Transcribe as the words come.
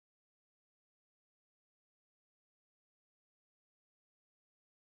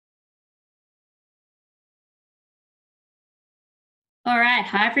All right.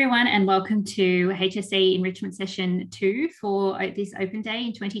 Hi, everyone, and welcome to HSC Enrichment Session 2 for this Open Day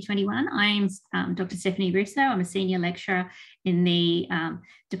in 2021. I'm Dr. Stephanie Russo. I'm a senior lecturer in the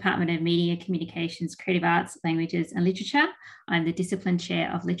Department of Media, Communications, Creative Arts, Languages and Literature. I'm the Discipline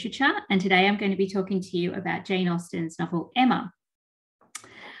Chair of Literature, and today I'm going to be talking to you about Jane Austen's novel, Emma.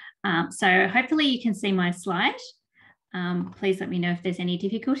 So hopefully you can see my slide. Please let me know if there's any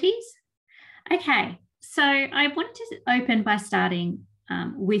difficulties. Okay. So I wanted to open by starting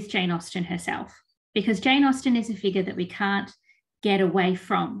with Jane Austen herself, because Jane Austen is a figure that we can't get away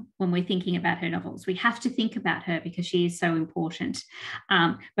from when we're thinking about her novels. We have to think about her because she is so important,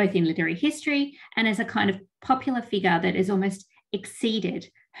 both in literary history and as a kind of popular figure that has almost exceeded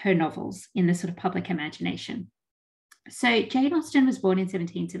her novels in the sort of public imagination. So Jane Austen was born in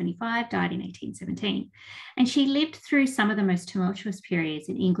 1775, died in 1817, and she lived through some of the most tumultuous periods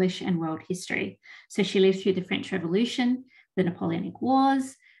in English and world history. So she lived through the French Revolution, the Napoleonic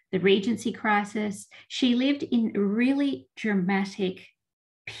Wars, the Regency crisis. She lived in a really dramatic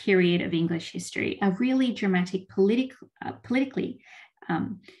period of English history, a really dramatic politically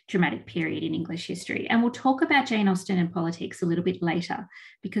dramatic period in English history. And we'll talk about Jane Austen and politics a little bit later,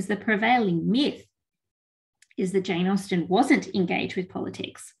 because the prevailing myth is that Jane Austen wasn't engaged with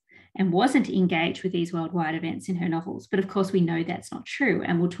politics and wasn't engaged with these worldwide events in her novels. But of course, we know that's not true.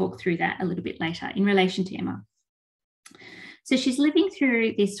 And we'll talk through that a little bit later in relation to Emma. So she's living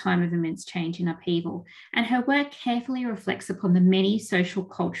through this time of immense change and upheaval, and her work carefully reflects upon the many social,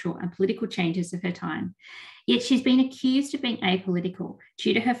 cultural, and political changes of her time. Yet she's been accused of being apolitical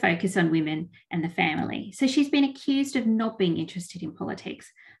due to her focus on women and the family. So she's been accused of not being interested in politics.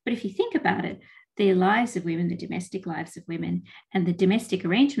 But if you think about it, the lives of women, the domestic lives of women, and the domestic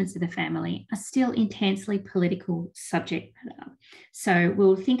arrangements of the family are still intensely political subject matter. So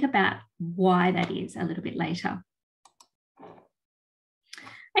we'll think about why that is a little bit later.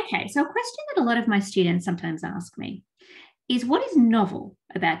 Okay, so a question that a lot of my students sometimes ask me is, what is novel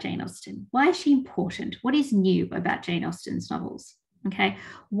about Jane Austen? Why is she important? What is new about Jane Austen's novels? Okay,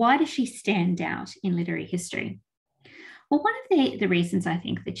 why does she stand out in literary history? Well, one of the reasons I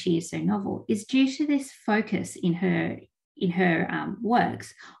think that she is so novel is due to this focus in her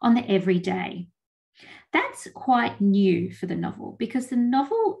works on the everyday. That's quite new for the novel, because the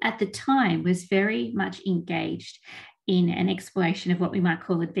novel at the time was very much engaged in an exploration of what we might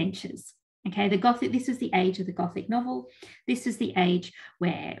call adventures. Okay, this was the age of the Gothic novel. This is the age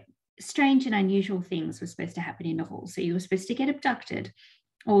where strange and unusual things were supposed to happen in novels. So you were supposed to get abducted,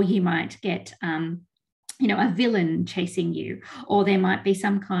 or you might get a villain chasing you, or there might be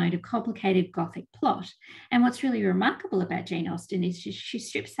some kind of complicated Gothic plot. And what's really remarkable about Jane Austen is she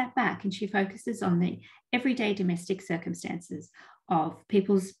strips that back and she focuses on the everyday domestic circumstances of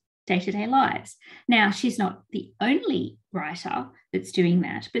people's day-to-day lives. Now, she's not the only writer that's doing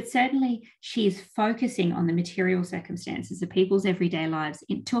that, but certainly she is focusing on the material circumstances of people's everyday lives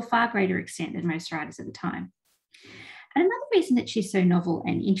to a far greater extent than most writers at the time. And another reason that she's so novel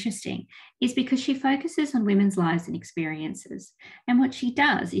and interesting is because she focuses on women's lives and experiences. And what she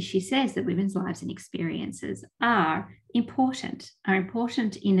does is she says that women's lives and experiences are important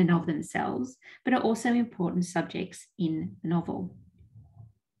in and of themselves, but are also important subjects in the novel.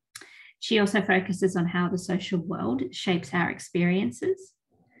 She also focuses on how the social world shapes our experiences.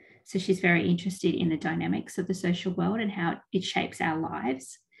 So she's very interested in the dynamics of the social world and how it shapes our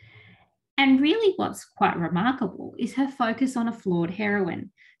lives. And really what's quite remarkable is her focus on a flawed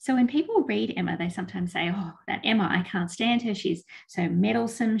heroine. So when people read Emma, they sometimes say, oh, that Emma, I can't stand her. She's so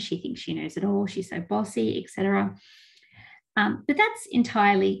meddlesome. She thinks she knows it all. She's so bossy, etc. But that's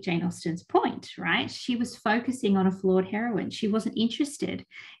entirely Jane Austen's point, right? She was focusing on a flawed heroine. She wasn't interested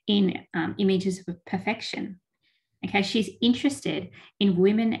in images of perfection. Okay, she's interested in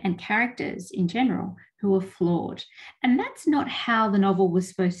women and characters in general who are flawed. And that's not how the novel was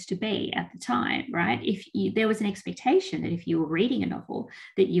supposed to be at the time, right? There was an expectation that if you were reading a novel,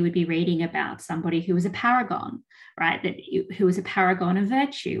 that you would be reading about somebody who was a paragon, right? Who was a paragon of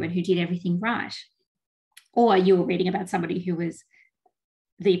virtue and who did everything right. Or you were reading about somebody who was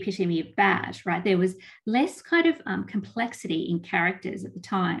the epitome of bad, right? There was less kind of complexity in characters at the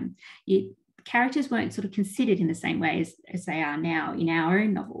time. Characters weren't sort of considered in the same way as they are now in our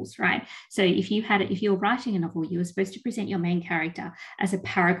own novels, right? So if you were writing a novel, you were supposed to present your main character as a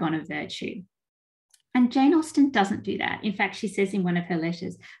paragon of virtue. And Jane Austen doesn't do that. In fact, she says in one of her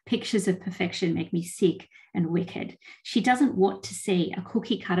letters, pictures of perfection make me sick and wicked. She doesn't want to see a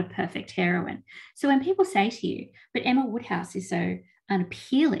cookie-cutter perfect heroine. So when people say to you, but Emma Woodhouse is so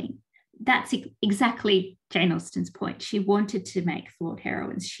unappealing, that's exactly Jane Austen's point. She wanted to make flawed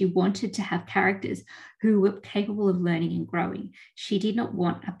heroines. She wanted to have characters who were capable of learning and growing. She did not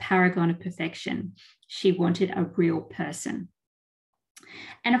want a paragon of perfection. She wanted a real person.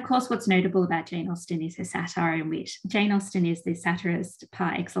 And of course, what's notable about Jane Austen is her satire and wit. Jane Austen is the satirist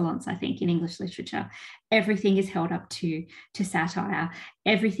par excellence, I think, in English literature. Everything is held up to satire.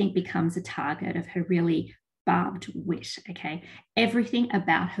 Everything becomes a target of her really barbed wit, okay? Everything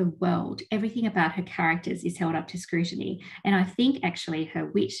about her world, everything about her characters is held up to scrutiny. And I think actually her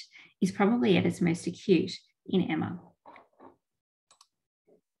wit is probably at its most acute in Emma.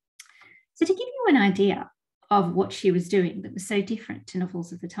 So to give you an idea of what she was doing that was so different to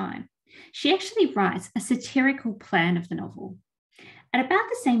novels of the time, she actually writes a satirical plan of the novel at about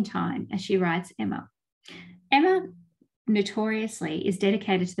the same time as she writes Emma. Emma notoriously is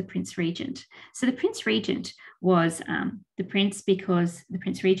dedicated to the Prince Regent. So the Prince Regent was the Prince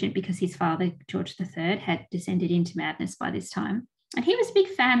Regent because his father, George III, had descended into madness by this time. And he was a big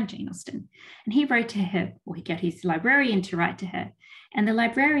fan of Jane Austen. And he wrote to her, or he got his librarian to write to her. And the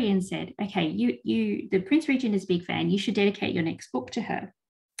librarian said, okay, the Prince Regent is a big fan. You should dedicate your next book to him.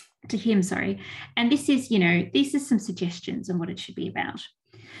 And this is some suggestions on what it should be about.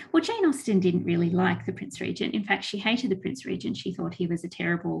 Well, Jane Austen didn't really like the Prince Regent. In fact, she hated the Prince Regent. She thought he was a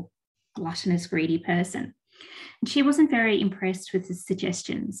terrible, gluttonous, greedy person. And she wasn't very impressed with the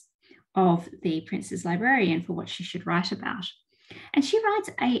suggestions of the Prince's librarian for what she should write about. And she writes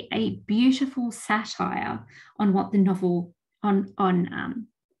a beautiful satire on what the novel,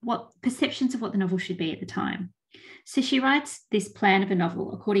 what perceptions of what the novel should be at the time. So she writes this plan of a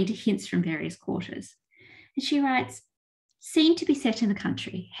novel according to hints from various quarters. And she writes, scene to be set in the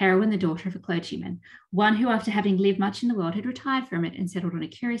country, heroine the daughter of a clergyman, one who after having lived much in the world had retired from it and settled on a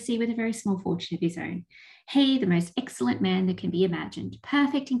curacy with a very small fortune of his own. He, the most excellent man that can be imagined,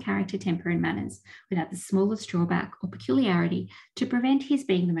 perfect in character, temper and manners, without the smallest drawback or peculiarity to prevent his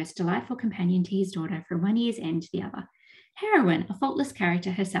being the most delightful companion to his daughter from one year's end to the other. Heroine, a faultless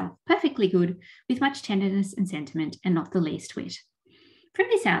character herself, perfectly good, with much tenderness and sentiment and not the least wit. From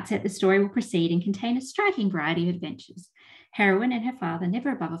this outset, the story will proceed and contain a striking variety of adventures. Heroine and her father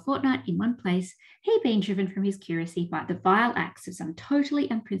never above a fortnight in one place, he being driven from his curacy by the vile acts of some totally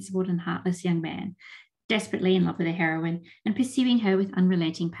unprincipled and heartless young man, desperately in love with the heroine and pursuing her with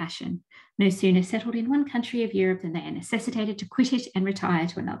unrelenting passion. No sooner settled in one country of Europe than they are necessitated to quit it and retire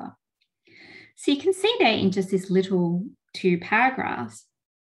to another. So you can see there in just this little 2 paragraphs,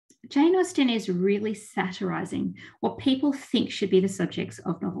 Jane Austen is really satirizing what people think should be the subjects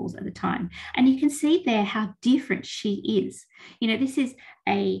of novels at the time. And you can see there how different she is. This is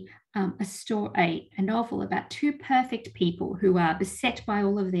a novel about 2 perfect people who are beset by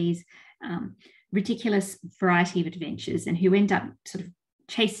all of these ridiculous variety of adventures and who end up sort of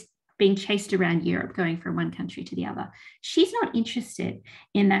being chased around Europe, going from one country to the other. She's not interested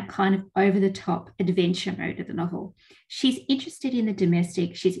in that kind of over-the-top adventure mode of the novel. She's interested in the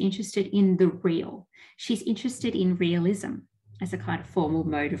domestic. She's interested in the real. She's interested in realism as a kind of formal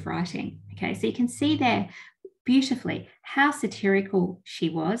mode of writing. Okay, so you can see there beautifully how satirical she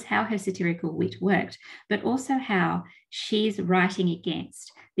was, how her satirical wit worked, but also how she's writing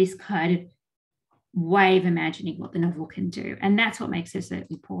against this kind of way of imagining what the novel can do. And that's what makes her so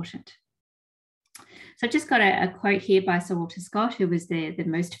important. So I've just got a quote here by Sir Walter Scott, who was the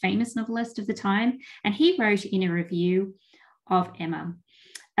most famous novelist of the time. And he wrote in a review of Emma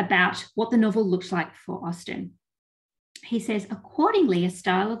about what the novel looked like for Austen. He says, accordingly, a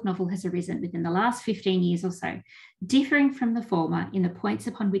style of novel has arisen within the last 15 years or so, differing from the former in the points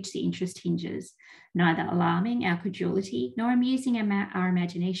upon which the interest hinges, neither alarming our credulity nor amusing our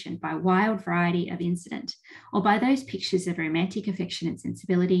imagination by wild variety of incident, or by those pictures of romantic affection and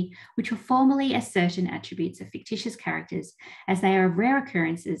sensibility, which were formerly as certain attributes of fictitious characters as they are of rare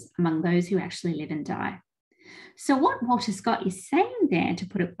occurrences among those who actually live and die. So what Walter Scott is saying there, to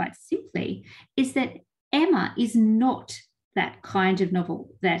put it quite simply, is that Emma is not that kind of novel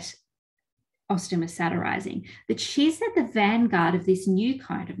that Austen was satirizing, that she's at the vanguard of this new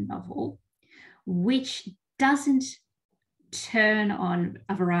kind of novel, which doesn't turn on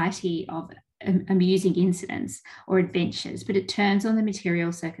a variety of amusing incidents or adventures, but it turns on the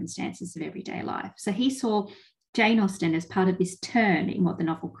material circumstances of everyday life. So he saw Jane Austen as part of this turn in what the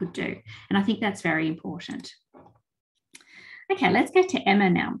novel could do. And I think that's very important. Okay, let's go to Emma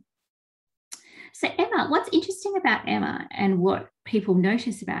now. So Emma, what's interesting about Emma and what people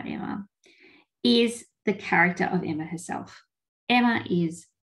notice about Emma is the character of Emma herself. Emma is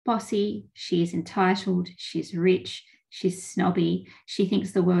bossy, she is entitled, she's rich, she's snobby, she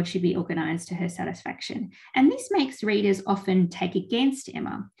thinks the world should be organized to her satisfaction. And this makes readers often take against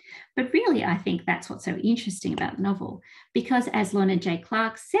Emma. But really, I think that's what's so interesting about the novel, because as Lorna J.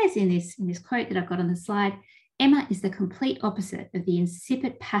 Clark says in this quote that I've got on the slide, Emma is the complete opposite of the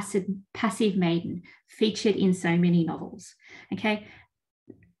insipid passive maiden featured in so many novels. Okay,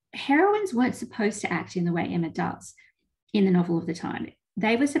 heroines weren't supposed to act in the way Emma does in the novel of the time.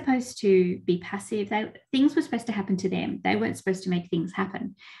 They were supposed to be passive. Things were supposed to happen to them. They weren't supposed to make things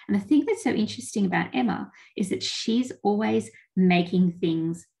happen. And the thing that's so interesting about Emma is that she's always making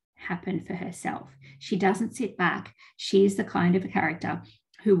things happen for herself. She doesn't sit back. She's the kind of a character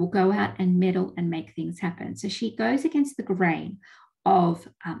who will go out and meddle and make things happen. So she goes against the grain of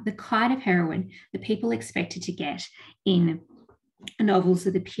the kind of heroine that people expected to get in novels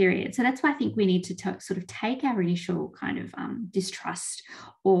of the period. So that's why I think we need to sort of take our initial kind of distrust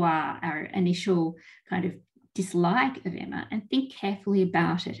or our initial kind of dislike of Emma and think carefully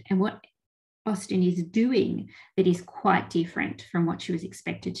about it and what Austen is doing that is quite different from what she was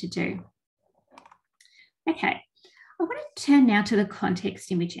expected to do. Okay, I want to turn now to the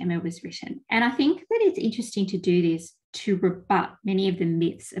context in which Emma was written. And I think that it's interesting to do this to rebut many of the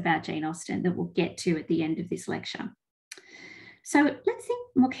myths about Jane Austen that we'll get to at the end of this lecture. So let's think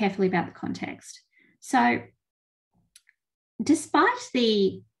more carefully about the context. So despite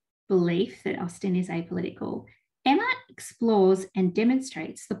the belief that Austen is apolitical, Emma explores and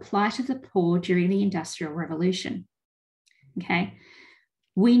demonstrates the plight of the poor during the Industrial Revolution. Okay,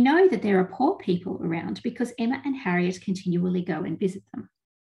 we know that there are poor people around because Emma and Harriet continually go and visit them.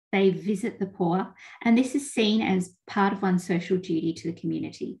 They visit the poor, and this is seen as part of one's social duty to the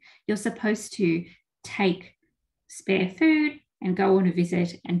community. You're supposed to take spare food and go on a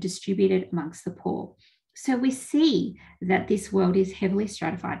visit and distribute it amongst the poor. So we see that this world is heavily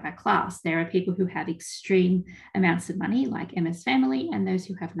stratified by class. There are people who have extreme amounts of money, like Emma's family, and those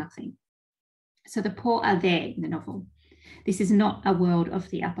who have nothing. So the poor are there in the novel. This is not a world of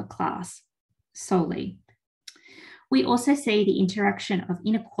the upper class solely. We also see the interaction of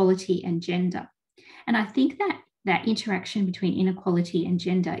inequality and gender. And I think that interaction between inequality and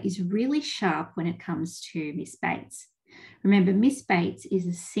gender is really sharp when it comes to Miss Bates. Remember, Miss Bates is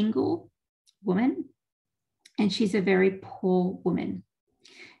a single woman and she's a very poor woman.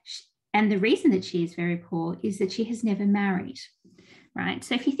 And the reason that she is very poor is that she has never married, right?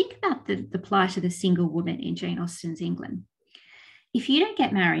 So if you think about the plight of the single woman in Jane Austen's England, if you don't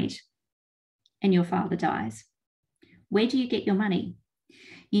get married and your father dies, where do you get your money?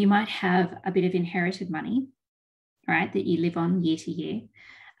 You might have a bit of inherited money, right, that you live on year to year.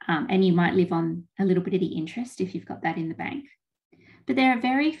 And you might live on a little bit of the interest if you've got that in the bank. But there are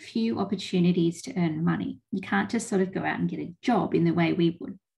very few opportunities to earn money. You can't just sort of go out and get a job in the way we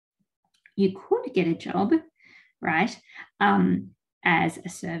would. You could get a job, right, as a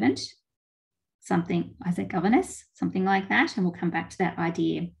servant, something as a governess, something like that. And we'll come back to that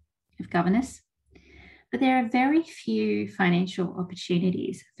idea of governess. But there are very few financial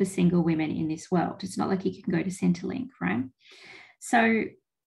opportunities for single women in this world. It's not like you can go to Centrelink, right? So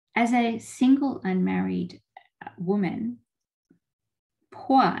as a single unmarried woman,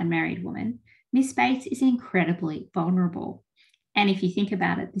 poor unmarried woman, Miss Bates is incredibly vulnerable. And if you think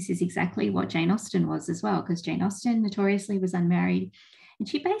about it, this is exactly what Jane Austen was as well, because Jane Austen notoriously was unmarried and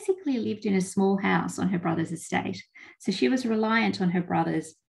she basically lived in a small house on her brother's estate. So she was reliant on her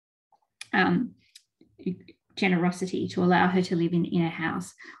brother's generosity to allow her to live in a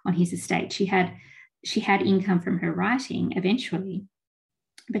house on his estate. She had income from her writing eventually,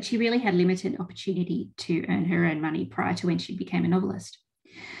 but she really had limited opportunity to earn her own money prior to when she became a novelist.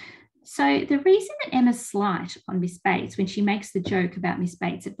 So the reason that Emma's slight on Miss Bates, when she makes the joke about Miss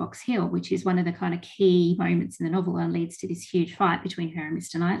Bates at Box Hill, which is one of the kind of key moments in the novel and leads to this huge fight between her and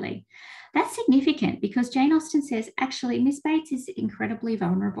Mr. Knightley, that's significant because Jane Austen says, actually, Miss Bates is incredibly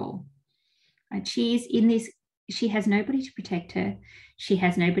vulnerable. Right? She has nobody to protect her. She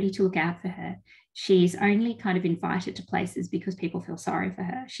has nobody to look out for her. She's only kind of invited to places because people feel sorry for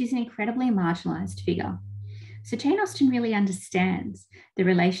her. She's an incredibly marginalized figure. So Jane Austen really understands the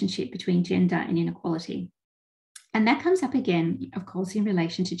relationship between gender and inequality. And that comes up again, of course, in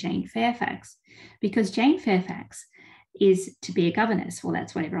relation to Jane Fairfax, because Jane Fairfax is to be a governess. Well,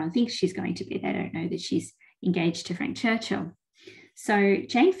 that's what everyone thinks she's going to be. They don't know that she's engaged to Frank Churchill. So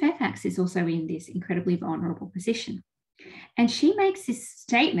Jane Fairfax is also in this incredibly vulnerable position. And she makes this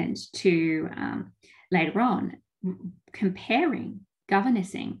statement to later on, comparing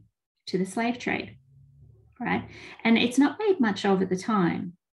governessing to the slave trade, right? And it's not made much of at the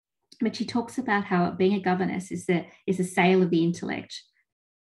time, but she talks about how being a governess is a sale of the intellect,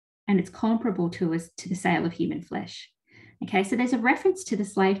 and it's comparable to the sale of human flesh. Okay, so there's a reference to the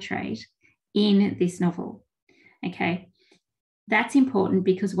slave trade in this novel. Okay, that's important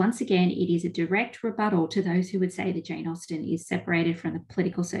because once again, it is a direct rebuttal to those who would say that Jane Austen is separated from the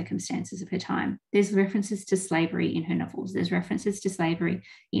political circumstances of her time. There's references to slavery in her novels. There's references to slavery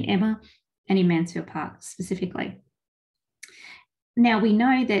in Emma and in Mansfield Park specifically. Now, we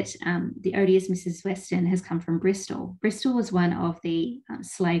know that the odious Mrs. Weston has come from Bristol. Bristol was one of the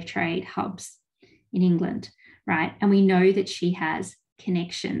slave trade hubs in England, right? And we know that she has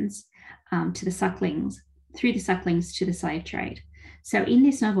connections to the Sucklings, through the Sucklings to the slave trade. So in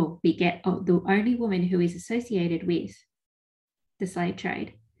this novel, we get the only woman who is associated with the slave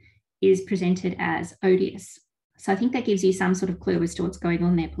trade is presented as odious. So I think that gives you some sort of clue as to what's going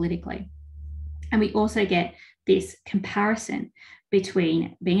on there politically. And we also get this comparison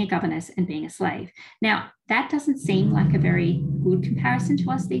between being a governess and being a slave. Now, that doesn't seem like a very good comparison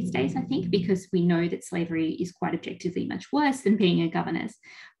to us these days, I think, because we know that slavery is quite objectively much worse than being a governess.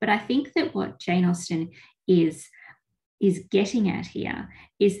 But I think that what Jane Austen is getting at here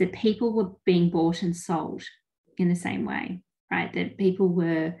is that people were being bought and sold in the same way, right? That people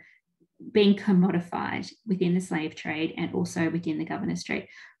were being commodified within the slave trade and also within the governess trade.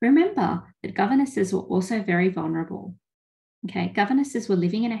 Remember that governesses were also very vulnerable. Okay, governesses were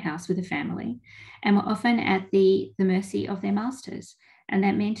living in a house with a family and were often at the mercy of their masters. And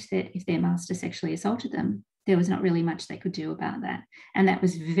that meant that if their master sexually assaulted them, there was not really much they could do about that. And that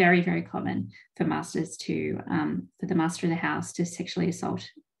was very, very common for masters to, for the master of the house to sexually assault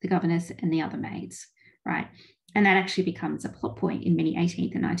the governess and the other maids, right? And that actually becomes a plot point in many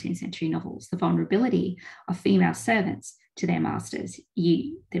 18th and 19th century novels, the vulnerability of female servants to their masters.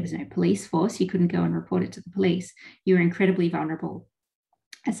 There was no police force. You couldn't go and report it to the police. You were incredibly vulnerable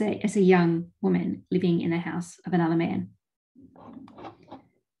as a young woman living in the house of another man.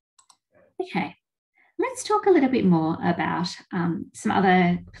 Okay, let's talk a little bit more about some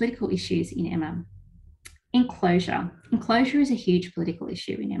other political issues in Emma. Enclosure. Enclosure is a huge political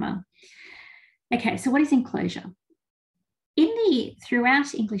issue in Emma. Okay, so what is enclosure?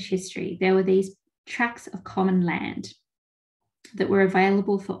 Throughout English history, there were these tracts of common land that were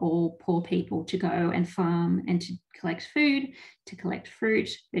available for all poor people to go and farm and to collect food, to collect fruit,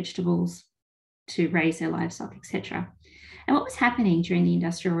 vegetables, to raise their livestock, etc. And what was happening during the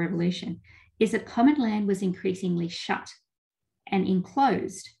Industrial Revolution is that common land was increasingly shut and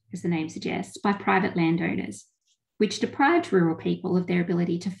enclosed, as the name suggests, by private landowners, which deprived rural people of their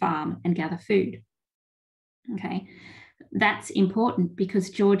ability to farm and gather food. Okay, that's important because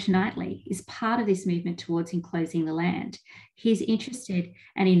George Knightley is part of this movement towards enclosing the land. He's interested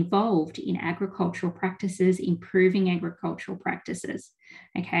and involved in agricultural practices, improving agricultural practices.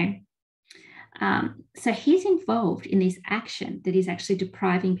 Okay, so he's involved in this action that is actually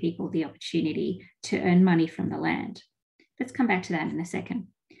depriving people the opportunity to earn money from the land. Let's come back to that in a second.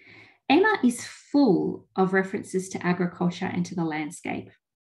 Emma is full of references to agriculture and to the landscape.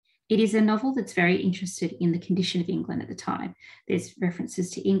 It is a novel that's very interested in the condition of England at the time. There's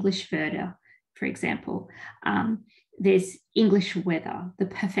references to English verdure, for example. There's English weather, the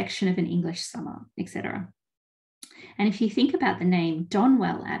perfection of an English summer, etc. And if you think about the name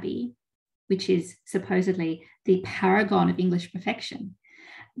Donwell Abbey, which is supposedly the paragon of English perfection,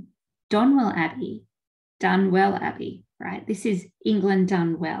 Donwell Abbey, Dunwell Abbey, right? This is England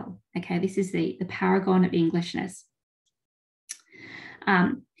done well, okay? This is the paragon of Englishness.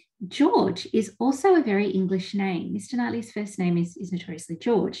 George is also a very English name. Mr. Knightley's first name is notoriously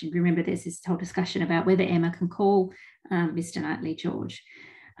George. And remember, there's this whole discussion about whether Emma can call Mr. Knightley George.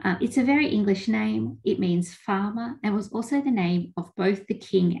 It's a very English name. It means farmer and was also the name of both the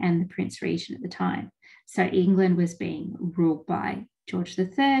king and the Prince Regent at the time. So England was being ruled by George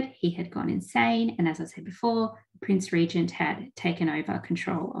III. He had gone insane. And as I said before, the Prince Regent had taken over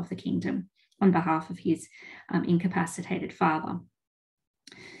control of the kingdom on behalf of his incapacitated father.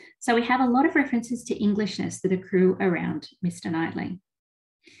 So we have a lot of references to Englishness that accrue around Mr. Knightley.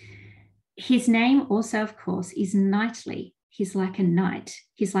 His name also, of course, is Knightley. He's like a knight.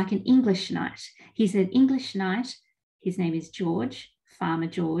 He's like an English knight. He's an English knight. His name is George, Farmer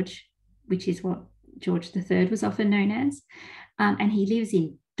George, which is what George III was often known as. And he lives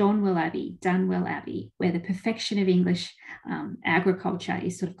in Donwell Abbey, where the perfection of English agriculture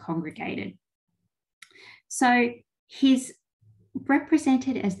is sort of congregated. So he's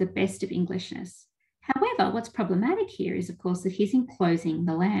represented as the best of Englishness. However, what's problematic here is, of course, that he's enclosing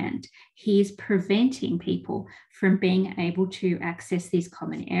the land. He is preventing people from being able to access these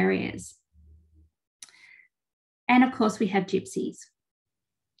common areas. And of course, we have gypsies.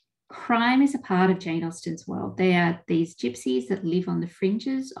 Crime is a part of Jane Austen's world. They are these gypsies that live on the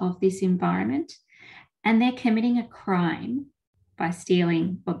fringes of this environment. and they're committing a crime by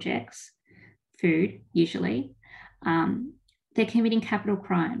stealing objects, food usually, they're committing capital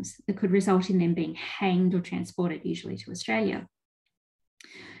crimes that could result in them being hanged or transported, usually to Australia.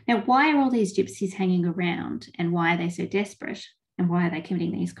 Now, why are all these gypsies hanging around, and why are they so desperate, and why are they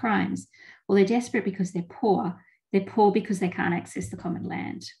committing these crimes? Well, they're desperate because they're poor. They're poor because they can't access the common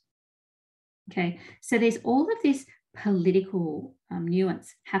land. Okay, so there's all of this political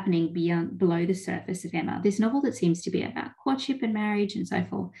nuance happening below the surface of Emma. This novel that seems to be about courtship and marriage and so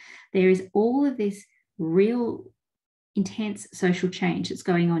forth, there is all of this real intense social change that's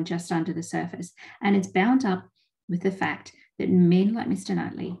going on just under the surface. And it's bound up with the fact that men like Mr.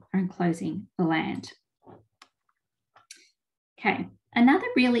 Knightley are enclosing the land. Okay, another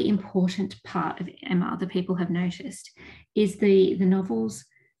really important part of Emma that people have noticed is the novel's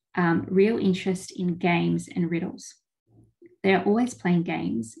real interest in games and riddles. They're always playing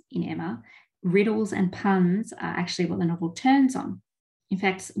games in Emma. Riddles and puns are actually what the novel turns on. In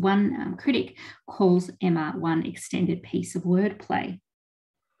fact, one critic calls Emma one extended piece of wordplay.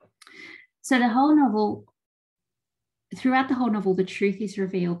 So the whole novel, throughout the whole novel, the truth is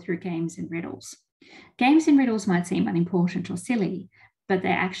revealed through games and riddles. Games and riddles might seem unimportant or silly, but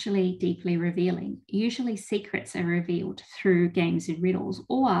they're actually deeply revealing. Usually secrets are revealed through games and riddles,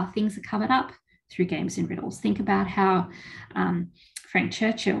 or things are covered up through games and riddles. Think about how Frank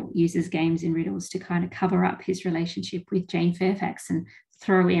Churchill uses games and riddles to kind of cover up his relationship with Jane Fairfax and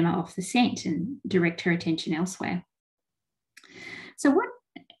throw Emma off the scent and direct her attention elsewhere. So what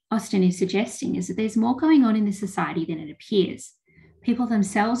Austen is suggesting is that there's more going on in the society than it appears. People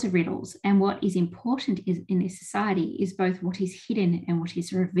themselves are riddles, and what is important in this society is both what is hidden and what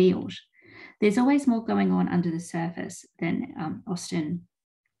is revealed. There's always more going on under the surface than Austen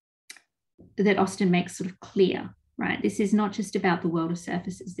makes sort of clear, right? This is not just about the world of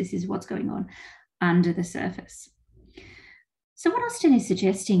surfaces. This is what's going on under the surface. So what Austen is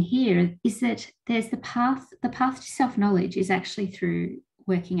suggesting here is that there's the path to self-knowledge is actually through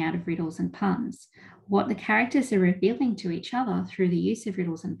working out of riddles and puns. What the characters are revealing to each other through the use of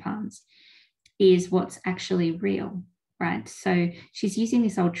riddles and puns is what's actually real, right? So she's using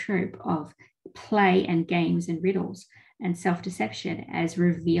this old trope of play and games and riddles and self-deception as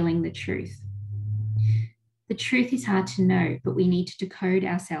revealing the truth. The truth is hard to know, but we need to decode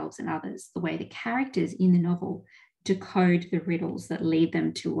ourselves and others the way the characters in the novel decode the riddles that lead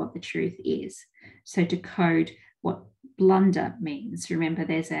them to what the truth is. So decode what blunder means. Remember,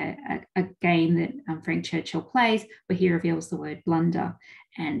 there's a game that Frank Churchill plays where he reveals the word blunder.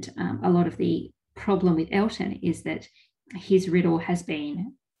 And a lot of the problem with Elton is that his riddle has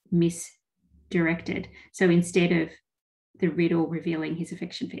been misdirected. So instead of the riddle revealing his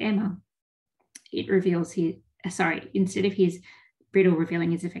affection for Emma, it reveals instead of his riddle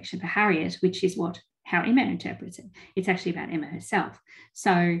revealing his affection for Harriet, which is how Emma interprets it, it's actually about Emma herself.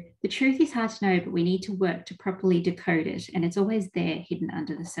 So the truth is hard to know, but we need to work to properly decode it, and it's always there hidden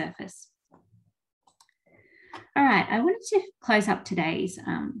under the surface. All right, I wanted to close up today's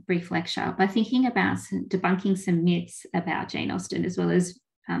brief lecture by thinking about debunking some myths about Jane Austen, as well as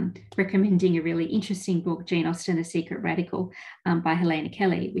recommending a really interesting book, Jane Austen, The Secret Radical, by Helena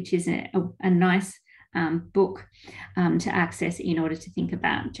Kelly, which is a nice book to access in order to think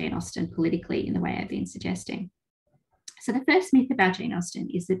about Jane Austen politically in the way I've been suggesting. So the first myth about Jane Austen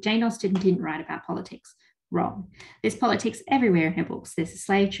is that Jane Austen didn't write about politics. Wrong. There's politics everywhere in her books. There's the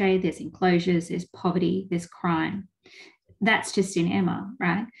slave trade, there's enclosures, there's poverty, there's crime. That's just in Emma,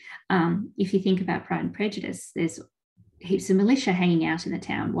 right? If you think about Pride and Prejudice, there's heaps of militia hanging out in the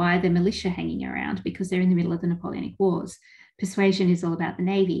town. Why are the militia hanging around? Because they're in the middle of the Napoleonic Wars. Persuasion is all about the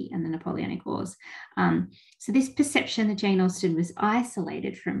Navy and the Napoleonic Wars. So this perception that Jane Austen was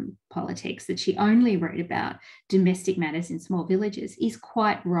isolated from politics, that she only wrote about domestic matters in small villages, is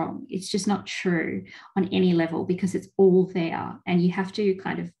quite wrong. It's just not true on any level, because it's all there, and you have to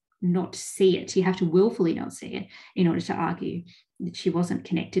kind of not see it. You have to willfully not see it in order to argue that she wasn't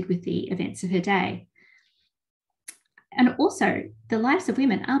connected with the events of her day. And also, the lives of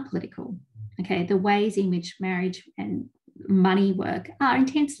women are political. Okay, the ways in which marriage and money work are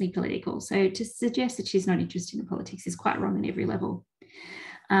intensely political. So to suggest that she's not interested in politics is quite wrong on every level.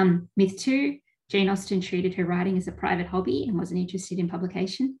 Myth 2, Jane Austen treated her writing as a private hobby and wasn't interested in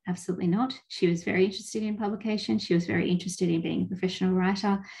publication. Absolutely not. She was very interested in publication. She was very interested in being a professional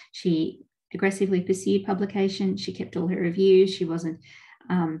writer. She aggressively pursued publication. She kept all her reviews. She wasn't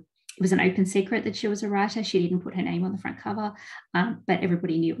it was an open secret that she was a writer. She didn't put her name on the front cover, but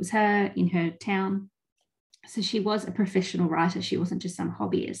everybody knew it was her in her town. So she was a professional writer. She wasn't just some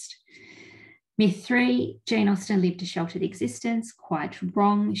hobbyist. Myth 3, Jane Austen lived a sheltered existence. Quite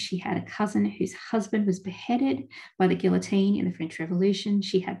wrong. She had a cousin whose husband was beheaded by the guillotine in the French Revolution.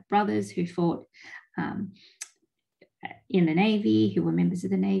 She had brothers who fought in the Navy, who were members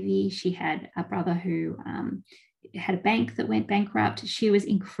of the Navy. She had a brother who had a bank that went bankrupt. She was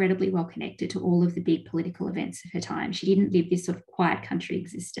incredibly well connected to all of the big political events of her time. She didn't live this sort of quiet country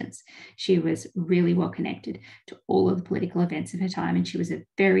existence. She was really well connected to all of the political events of her time, and she was a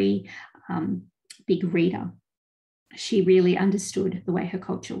very big reader. She really understood the way her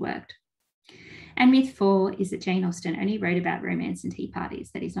culture worked. And myth 4 is that Jane Austen only wrote about romance and tea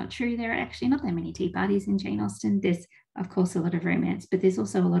parties. That is not true. There are actually not that many tea parties in Jane Austen. There's, of course, a lot of romance, but there's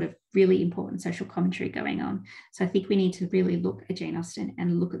also a lot of really important social commentary going on. So I think we need to really look at Jane Austen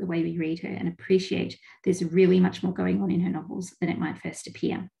and look at the way we read her and appreciate there's really much more going on in her novels than it might first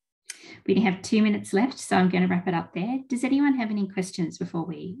appear. We only have 2 minutes left, so I'm going to wrap it up there. Does anyone have any questions before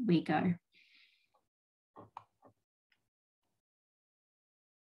we go?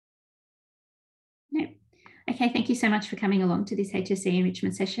 No. Okay, thank you so much for coming along to this HSC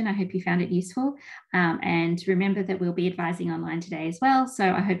enrichment session. I hope you found it useful. And remember that we'll be advising online today as well. So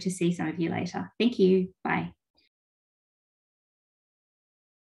I hope to see some of you later. Thank you. Bye.